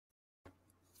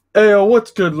Hey,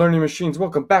 what's good, Learning Machines?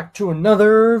 Welcome back to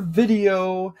another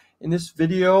video. In this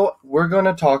video, we're going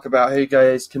to talk about how you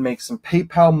guys can make some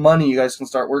PayPal money. You guys can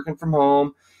start working from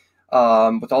home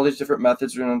with all these different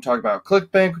methods. We're going to talk about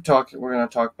ClickBank. We're going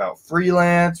to talk about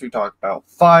freelance. We talk about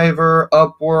Fiverr,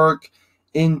 Upwork,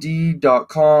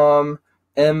 Indeed.com,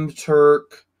 MTurk,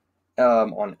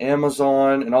 on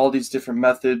Amazon, and all these different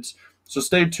methods. So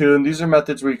stay tuned. These are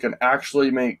methods where you can actually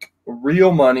make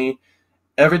real money.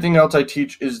 Everything else I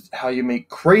teach is how you make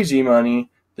crazy money.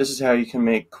 This is how you can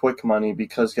make quick money,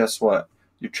 because guess what?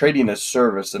 You're trading a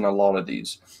service in a lot of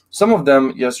these. Some of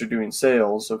them, yes, you're doing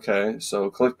sales, okay, so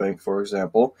ClickBank, for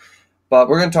example. But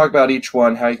we're going to talk about each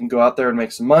one, how you can go out there and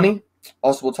make some money.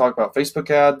 Also, we'll talk about Facebook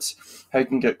ads, how you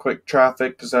can get quick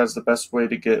traffic, because that's the best way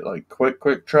to get like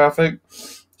quick traffic.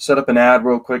 Set up an ad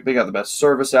real quick. They got the best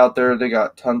service out there. They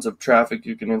got tons of traffic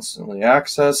you can instantly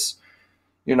access.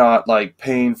 You're not like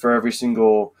paying for every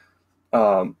single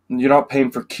you're not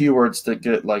paying for keywords that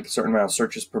get like a certain amount of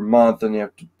searches per month and you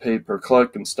have to pay per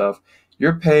click and stuff.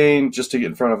 You're paying just to get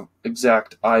in front of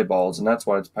exact eyeballs, and that's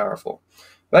why it's powerful.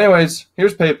 But anyways,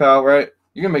 here's PayPal, right?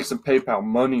 You're gonna make some PayPal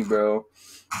money, bro.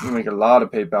 You can make a lot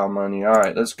of PayPal money. All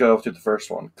right, let's go to the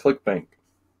first one, ClickBank.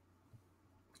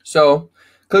 So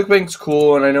ClickBank's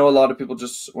cool, and I know a lot of people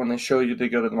just, when they show you, they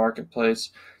go to the marketplace.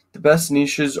 The best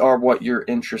niches are what you're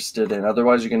interested in.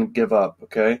 Otherwise, you're going to give up,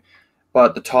 okay?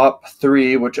 But the top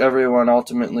three, which everyone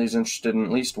ultimately is interested in,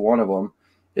 at least one of them,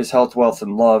 is health, wealth,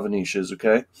 and love niches,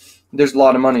 okay? There's a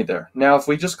lot of money there. Now, if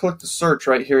we just click the search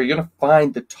right here, you're going to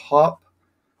find the top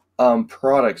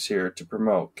products here to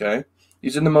promote, okay?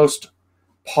 These are the most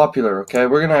popular, okay?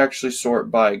 We're going to actually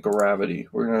sort by gravity.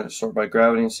 We're going to sort by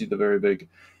gravity and see the very big.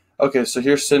 Okay, so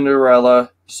here's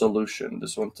Cinderella Solution.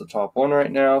 This one's the top one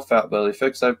right now. Fat Belly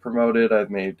Fix I've promoted.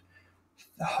 I've made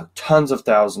tons of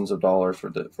thousands of dollars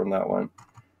from that one.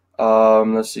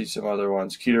 Let's see some other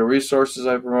ones. Keto Resources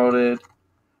I promoted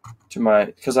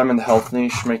because I'm in the health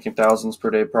niche, making thousands per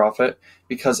day profit,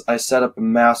 because I set up a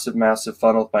massive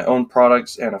funnel with my own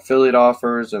products and affiliate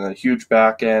offers and a huge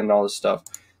back end and all this stuff.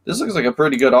 This looks like a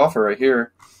pretty good offer right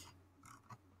here.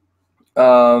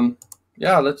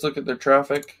 Yeah, let's look at their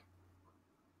traffic.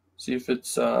 See if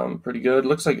it's pretty good.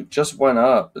 Looks like it just went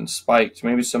up and spiked.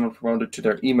 Maybe someone promoted to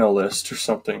their email list or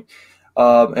something.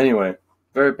 Anyway,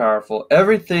 very powerful.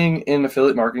 Everything in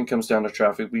affiliate marketing comes down to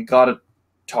traffic. We gotta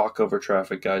talk over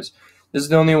traffic, guys. This is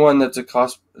the only one that's a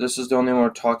cost. This is the only one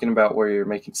we're talking about where you're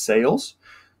making sales,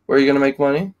 where you're gonna make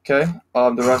money. Okay.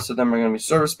 The rest of them are gonna be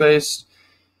service based.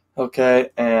 Okay,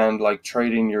 and like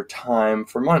trading your time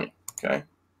for money. Okay,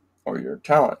 or your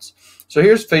talents. So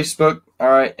here's Facebook, all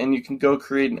right, and you can go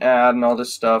create an ad and all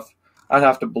this stuff. I'd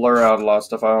have to blur out a lot of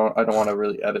stuff. I don't want to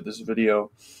really edit this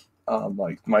video,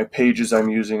 like my pages I'm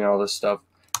using and all this stuff.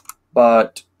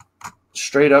 But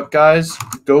straight up, guys,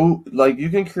 go, like, you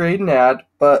can create an ad,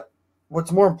 but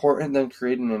what's more important than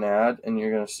creating an ad, and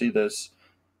you're gonna see this,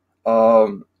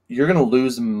 you're gonna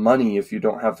lose money if you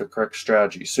don't have the correct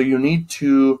strategy. So you need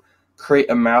to create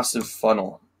a massive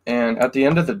funnel. And at the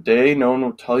end of the day, no one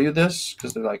will tell you this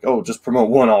because they're like, oh, just promote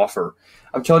one offer.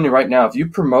 I'm telling you right now, if you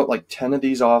promote like 10 of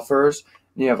these offers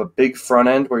and you have a big front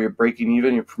end where you're breaking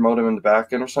even, you promote them in the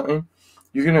back end or something,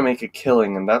 you're going to make a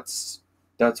killing. And that's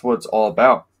what it's all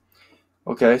about.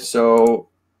 Okay, so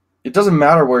it doesn't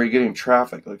matter where you're getting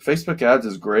traffic. Like, Facebook ads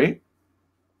is great,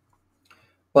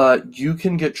 but you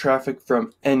can get traffic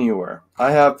from anywhere.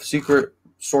 I have secret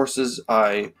sources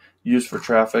I use for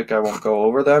traffic. I won't go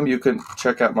over them. You can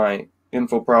check out my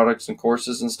info products and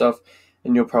courses and stuff,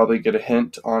 and you'll probably get a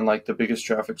hint on like the biggest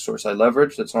traffic source I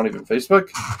leverage. That's not even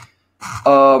Facebook.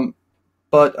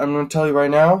 But I'm going to tell you right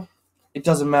now, it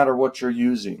doesn't matter what you're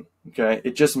using. Okay,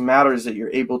 it just matters that you're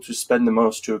able to spend the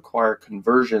most to acquire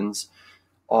conversions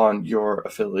on your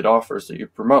affiliate offers that you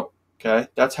promote. Okay,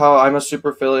 that's how I'm a super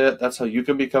affiliate. That's how you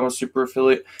can become a super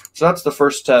affiliate. So that's the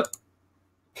first step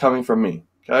coming from me.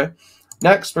 Okay.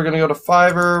 Next, we're going to go to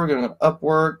Fiverr. We're going to go to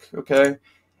Upwork, okay?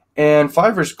 And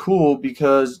Fiverr's cool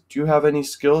because do you have any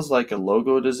skills like a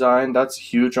logo design? That's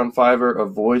huge on Fiverr, a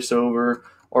voiceover,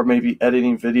 or maybe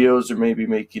editing videos, or maybe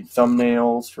making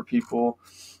thumbnails for people.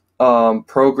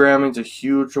 Programming's a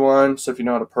huge one. So if you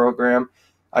know how to program,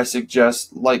 I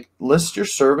suggest like list your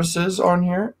services on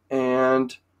here,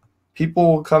 and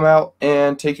people will come out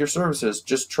and take your services.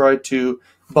 Just try to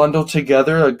bundle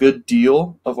together a good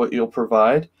deal of what you'll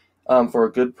provide. For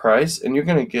a good price, and you're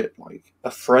going to get like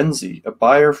a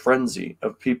buyer frenzy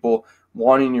of people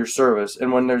wanting your service.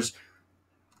 And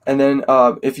then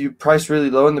if you price really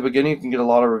low in the beginning, you can get a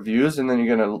lot of reviews, and then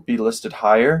you're going to be listed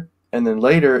higher. And then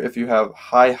later, if you have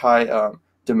high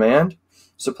demand,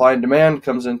 supply and demand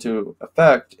comes into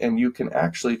effect, and you can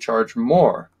actually charge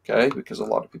more, okay, because a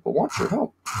lot of people want your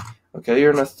help. Okay,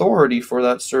 you're an authority for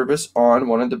that service on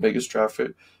one of the biggest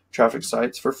traffic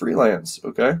sites for freelance,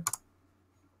 okay?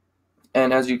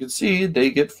 And as you can see, they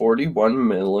get 41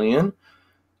 million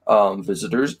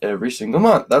visitors every single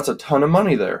month. That's a ton of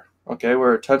money there, okay?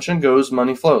 Where attention goes,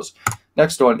 money flows.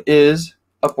 Next one is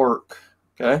Upwork,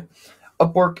 okay?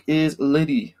 Upwork is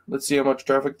litty. Let's see how much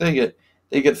traffic they get.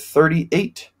 They get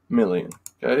 38 million,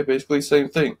 okay? Basically same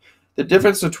thing. The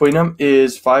difference between them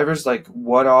is Fiverr's like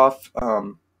one-off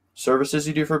services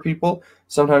you do for people.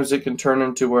 Sometimes it can turn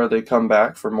into where they come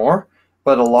back for more,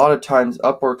 but a lot of times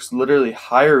Upwork's literally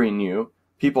hiring you,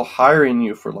 people hiring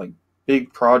you for like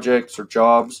big projects or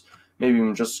jobs, maybe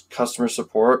even just customer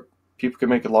support. People can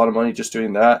make a lot of money just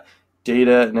doing that.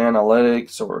 Data and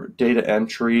analytics or data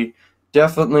entry.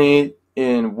 Definitely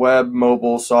in web,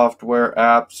 mobile, software,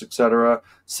 apps, etc.,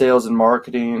 sales and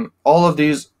marketing. All of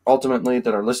these ultimately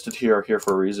that are listed here are here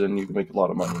for a reason. You can make a lot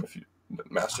of money if you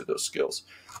master those skills.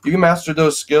 You can master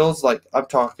those skills, like I'm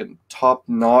talking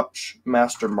top-notch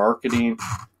master marketing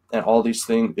and all these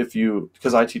things.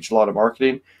 Because I teach a lot of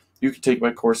marketing, you can take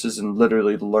my courses and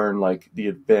literally learn like the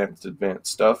advanced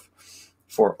stuff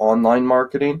for online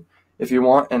marketing if you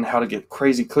want, and how to get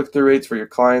crazy click-through rates for your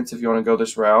clients if you want to go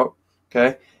this route,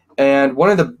 okay? And one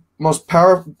of the most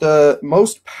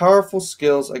powerful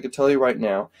skills I could tell you right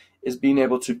now is being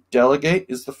able to delegate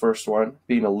is the first one,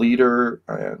 being a leader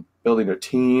and building a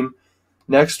team.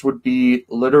 Next would be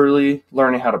literally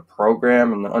learning how to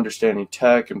program and understanding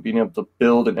tech and being able to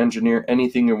build and engineer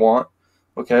anything you want,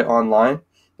 okay, online.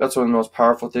 That's one of the most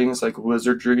powerful things, like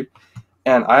wizardry.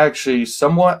 And I actually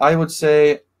I would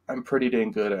say I'm pretty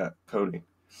dang good at coding.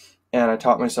 And I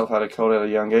taught myself how to code at a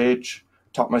young age.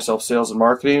 Taught myself sales and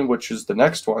marketing, which is the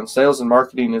next one. Sales and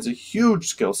marketing is a huge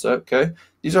skill set, okay?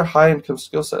 These are high income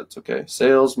skill sets, okay?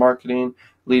 Sales, marketing,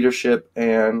 leadership,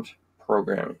 and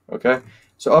programming, okay?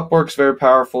 So Upwork's very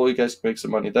powerful. You guys can make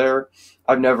some money there.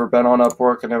 I've never been on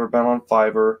Upwork. I've never been on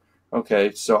Fiverr,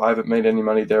 okay? So I haven't made any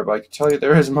money there, but I can tell you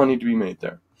there is money to be made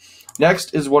there.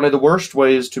 Next is one of the worst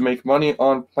ways to make money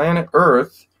on planet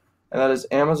Earth, and that is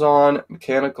Amazon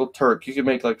Mechanical Turk. You can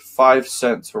make like 5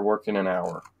 cents for working an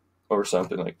hour or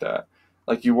something like that.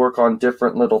 Like you work on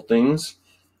different little things,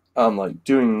 like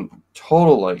doing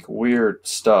total like weird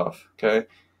stuff, okay?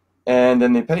 And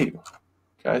then they pay you,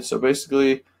 okay? So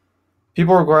basically,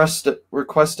 people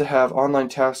request to have online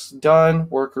tasks done.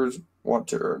 Workers want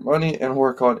to earn money and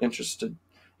work on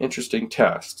interesting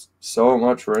tasks. So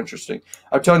much for interesting.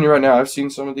 I'm telling you right now, I've seen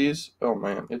some of these. Oh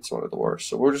man, it's one of the worst.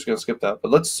 So we're just gonna skip that.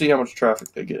 But let's see how much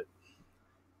traffic they get.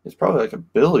 It's probably like 1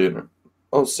 billion.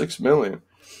 6 million.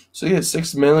 So you get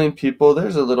 6 million people.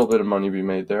 There's a little bit of money to be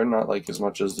made there. Not like as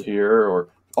much as here, or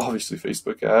obviously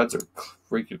Facebook ads or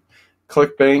freaking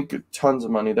ClickBank. Tons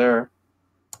of money there.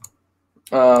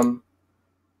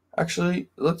 Actually,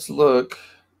 let's look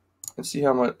and see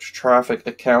how much traffic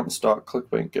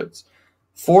accounts.clickbank gets.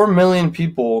 4 million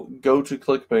people go to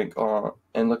ClickBank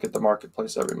and look at the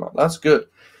marketplace every month. That's good.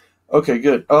 Okay,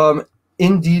 good.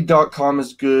 Indeed.com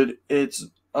is good.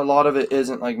 A lot of it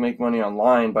isn't like make money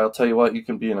online, but I'll tell you what, you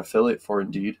can be an affiliate for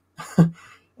Indeed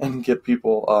and get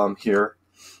people here.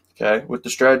 Okay, with the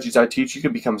strategies I teach, you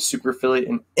can become a super affiliate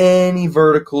in any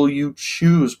vertical you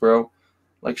choose, bro.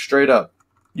 Like straight up.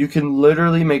 You can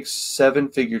literally make 7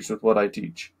 figures with what I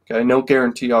teach. Okay, no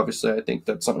guarantee, obviously. I think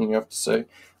that's something you have to say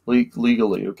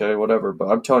legally, okay, whatever. But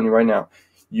I'm telling you right now,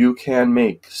 you can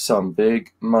make some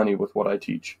big money with what I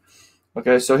teach.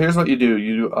 Okay, so here's what you do.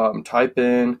 You type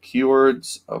in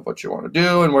keywords of what you want to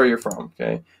do and where you're from,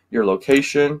 okay? Your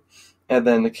location, and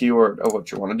then the keyword of what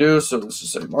you want to do. So let's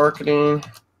just say marketing.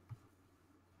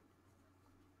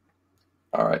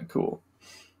 All right, cool.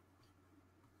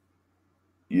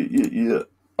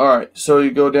 All right, so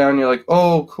you go down, you're like,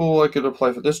 oh, cool, I could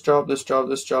apply for this job, this job,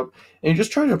 this job. And you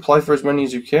just try to apply for as many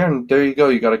as you can. There you go.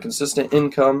 You got a consistent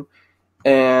income.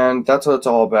 And that's what it's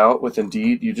all about with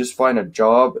Indeed. You just find a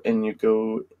job and you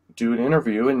go do an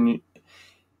interview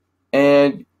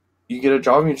and you get a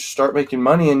job and you start making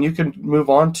money, and you can move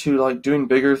on to like doing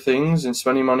bigger things and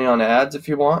spending money on ads if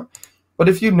you want. But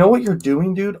if you know what you're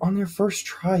doing, dude, on your first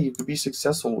try, you could be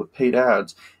successful with paid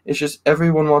ads. It's just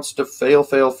everyone wants to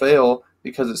fail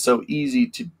because it's so easy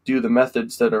to do the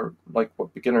methods that are like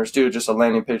what beginners do, just a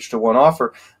landing page to one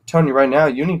offer. I'm telling you right now,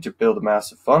 you need to build a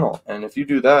massive funnel. And if you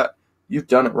do that, you've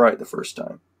done it right the first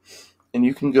time. And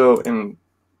you can go and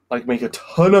like make a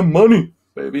ton of money,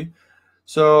 baby.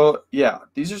 So yeah,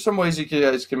 these are some ways you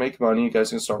guys can make money. You guys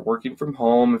can start working from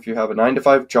home if you have a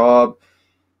 9-to-5 job.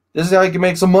 This is how you can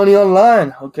make some money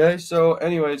online, okay? So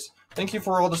anyways, thank you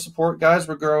for all the support, guys.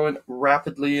 We're growing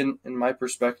rapidly in my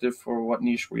perspective for what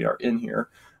niche we are in here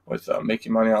with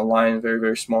making money online. Very,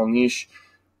 very small niche.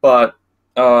 But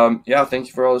yeah, thank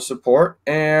you for all the support.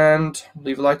 And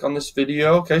leave a like on this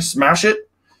video. Okay, smash it.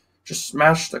 Just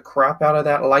smash the crap out of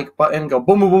that like button. Go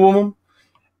boom, boom, boom, boom, boom.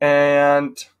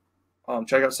 And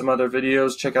check out some other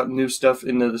videos. Check out new stuff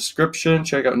in the description.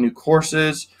 Check out new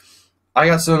courses. I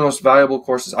got some of the most valuable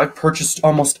courses. I've purchased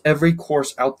almost every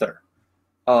course out there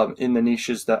in the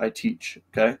niches that I teach.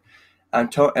 Okay,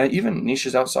 and even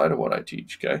niches outside of what I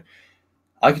teach. Okay,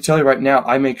 I can tell you right now,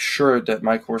 I make sure that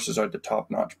my courses are the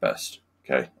top-notch best.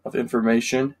 Okay, of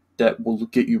information that will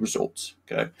get you results.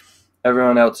 Okay,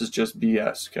 everyone else is just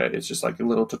BS. Okay, it's just like a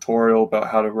little tutorial about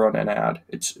how to run an ad.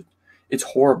 It's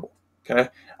horrible. Okay,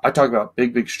 I talk about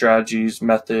big strategies,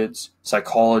 methods,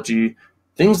 psychology,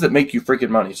 things that make you freaking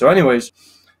money. So anyways,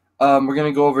 we're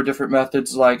going to go over different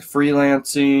methods like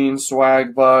freelancing,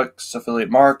 Swagbucks, affiliate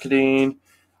marketing,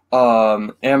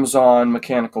 Amazon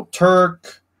Mechanical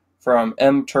Turk from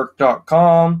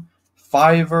mturk.com,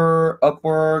 Fiverr,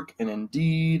 Upwork, and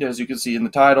Indeed, as you can see in the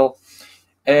title.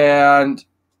 And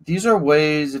these are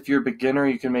ways, if you're a beginner,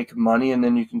 you can make money, and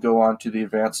then you can go on to the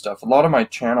advanced stuff. A lot of my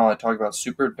channel, I talk about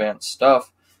super advanced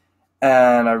stuff,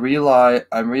 and I'm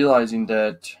realizing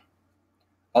that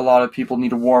a lot of people need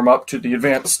to warm up to the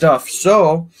advanced stuff.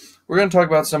 So we're going to talk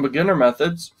about some beginner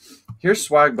methods. Here's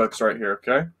Swagbucks right here,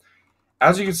 okay?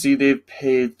 As you can see, they've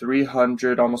paid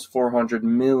 $300, almost $400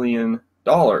 million,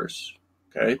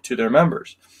 okay, to their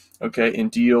members, okay, in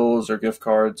deals or gift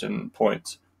cards and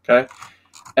points, okay?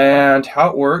 And how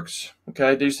it works,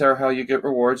 okay, these are how you get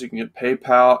rewards. You can get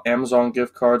PayPal, Amazon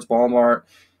gift cards, Walmart,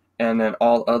 and then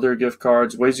all other gift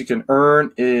cards. Ways you can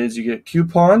earn is you get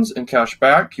coupons and cash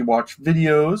back. You watch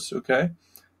videos, okay?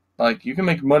 Like, you can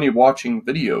make money watching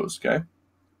videos, okay?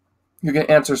 You can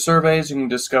answer surveys. You can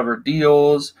discover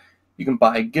deals. You can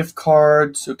buy gift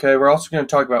cards, okay? We're also going to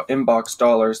talk about inbox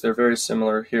dollars. They're very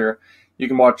similar here. You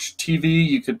can watch TV.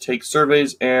 You can take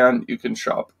surveys, and you can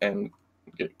shop and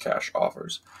get cash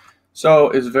offers. So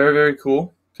it's very, very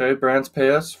cool, okay? Brands pay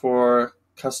us for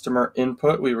customer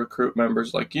input. We recruit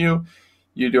members like you.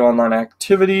 You do online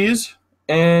activities,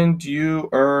 and you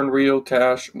earn real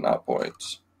cash, not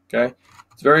points. Okay,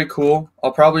 it's very cool.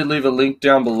 I'll probably leave a link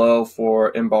down below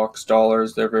for inbox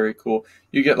dollars. They're very cool.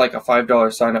 You get like a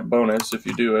 $5 sign up bonus if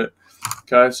you do it.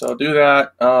 Okay, so I'll do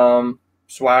that.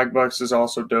 Swagbucks is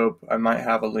also dope. I might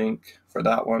have a link for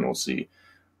that one. We'll see.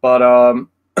 But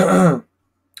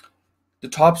the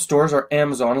top stores are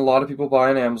Amazon. A lot of people buy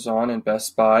on Amazon and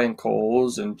Best Buy and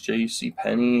Kohl's and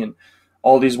JCPenney and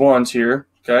all these ones here,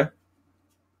 okay?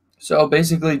 So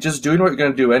basically just doing what you're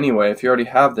going to do anyway. If you already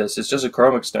have this, it's just a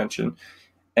Chrome extension,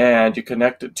 and you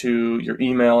connect it to your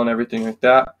email and everything like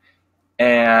that,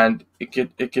 and it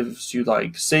gives you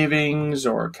like savings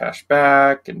or cash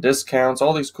back and discounts,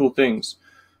 all these cool things.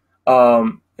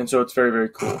 And so it's very, very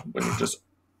cool when you're just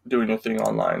doing your thing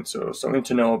online. So something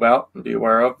to know about and be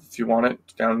aware of if you want it,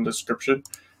 down in the description.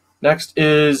 Next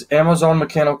is Amazon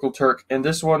Mechanical Turk, and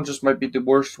this one just might be the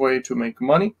worst way to make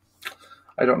money.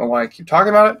 I don't know why I keep talking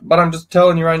about it, but I'm just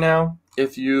telling you right now,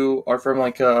 if you are from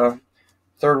like a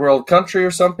third world country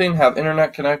or something, have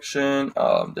internet connection,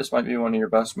 this might be one of your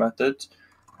best methods.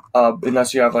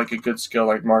 Unless you have like a good skill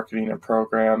like marketing and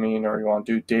programming, or you want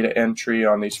to do data entry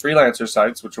on these freelancer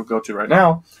sites, which we'll go to right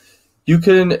now. You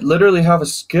can literally have a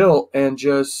skill and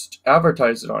just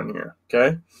advertise it on here,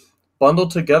 okay? Bundle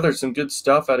together some good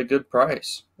stuff at a good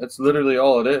price. That's literally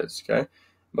all it is, okay?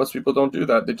 Most people don't do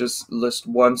that. They just list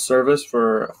one service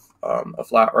for a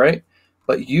flat rate.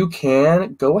 But you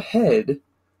can go ahead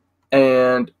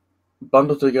and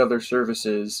bundle together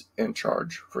services and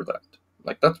charge for that.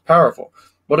 Like, that's powerful.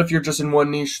 What if you're just in one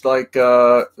niche, like,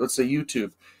 let's say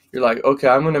YouTube? You're like, okay,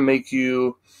 I'm going to make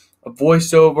you a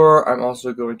voiceover. I'm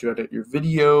also going to edit your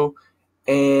video,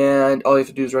 and all you have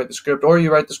to do is write the script, or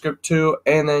you write the script too,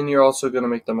 and then you're also going to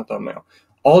make them a thumbnail.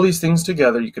 All these things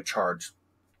together, you could charge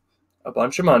a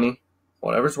bunch of money,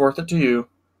 whatever's worth it to you,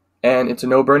 and it's a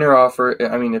no-brainer offer.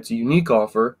 I mean, it's a unique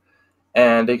offer,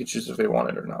 and they can choose if they want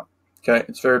it or not. Okay,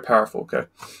 it's very powerful. Okay,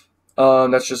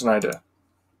 that's just an idea.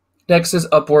 Next is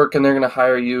Upwork, and they're going to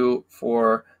hire you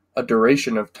for a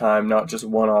duration of time, not just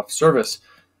one-off service.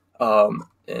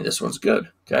 And this one's good,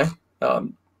 okay?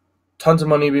 Tons of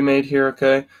money to be made here,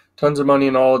 okay? Tons of money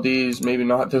in all of these, maybe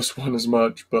not this one as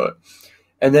much, but...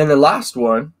 And then the last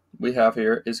one we have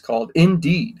here is called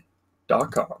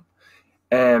Indeed.com.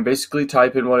 And basically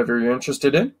type in whatever you're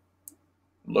interested in.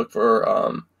 Look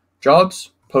for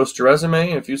jobs, post your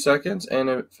resume in a few seconds, and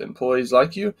if employees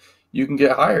like you, you can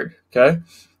get hired, okay?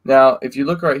 Now, if you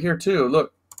look right here too,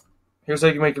 look, Here's how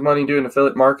you can make money doing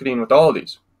affiliate marketing with all of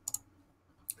these.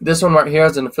 This one right here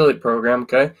has an affiliate program,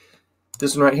 okay?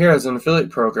 This one right here has an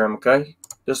affiliate program, okay?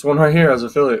 This one right here has an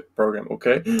affiliate program,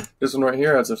 okay? This one right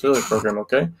here has an affiliate program,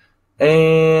 okay?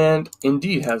 And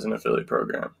Indeed has an affiliate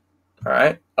program. All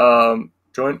right.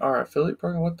 Join our affiliate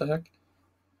program. What the heck?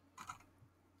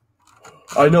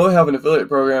 I know they have an affiliate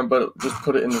program, but just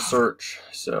put it in the search.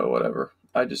 So whatever.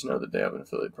 I just know that they have an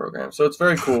affiliate program. So it's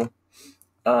very cool.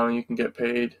 You can get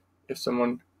paid if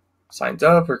someone signs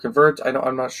up or converts.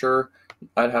 I'm not sure.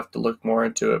 I'd have to look more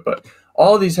into it. But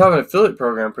all of these have an affiliate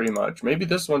program pretty much. Maybe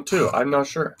this one too. I'm not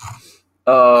sure.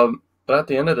 But at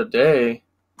the end of the day,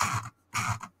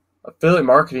 affiliate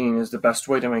marketing is the best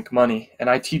way to make money. And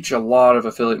I teach a lot of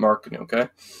affiliate marketing, okay?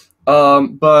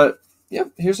 But yeah,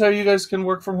 here's how you guys can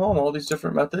work from home, all these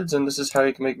different methods, and this is how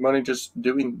you can make money just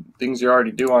doing things you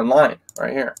already do online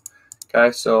right here.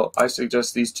 Okay, so I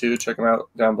suggest these two. Check them out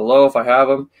down below if I have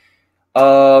them.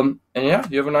 And yeah,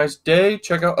 you have a nice day.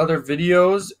 Check out other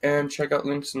videos and check out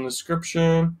links in the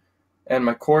description and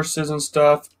my courses and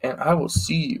stuff. And I will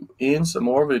see you in some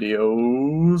more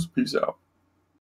videos. Peace out.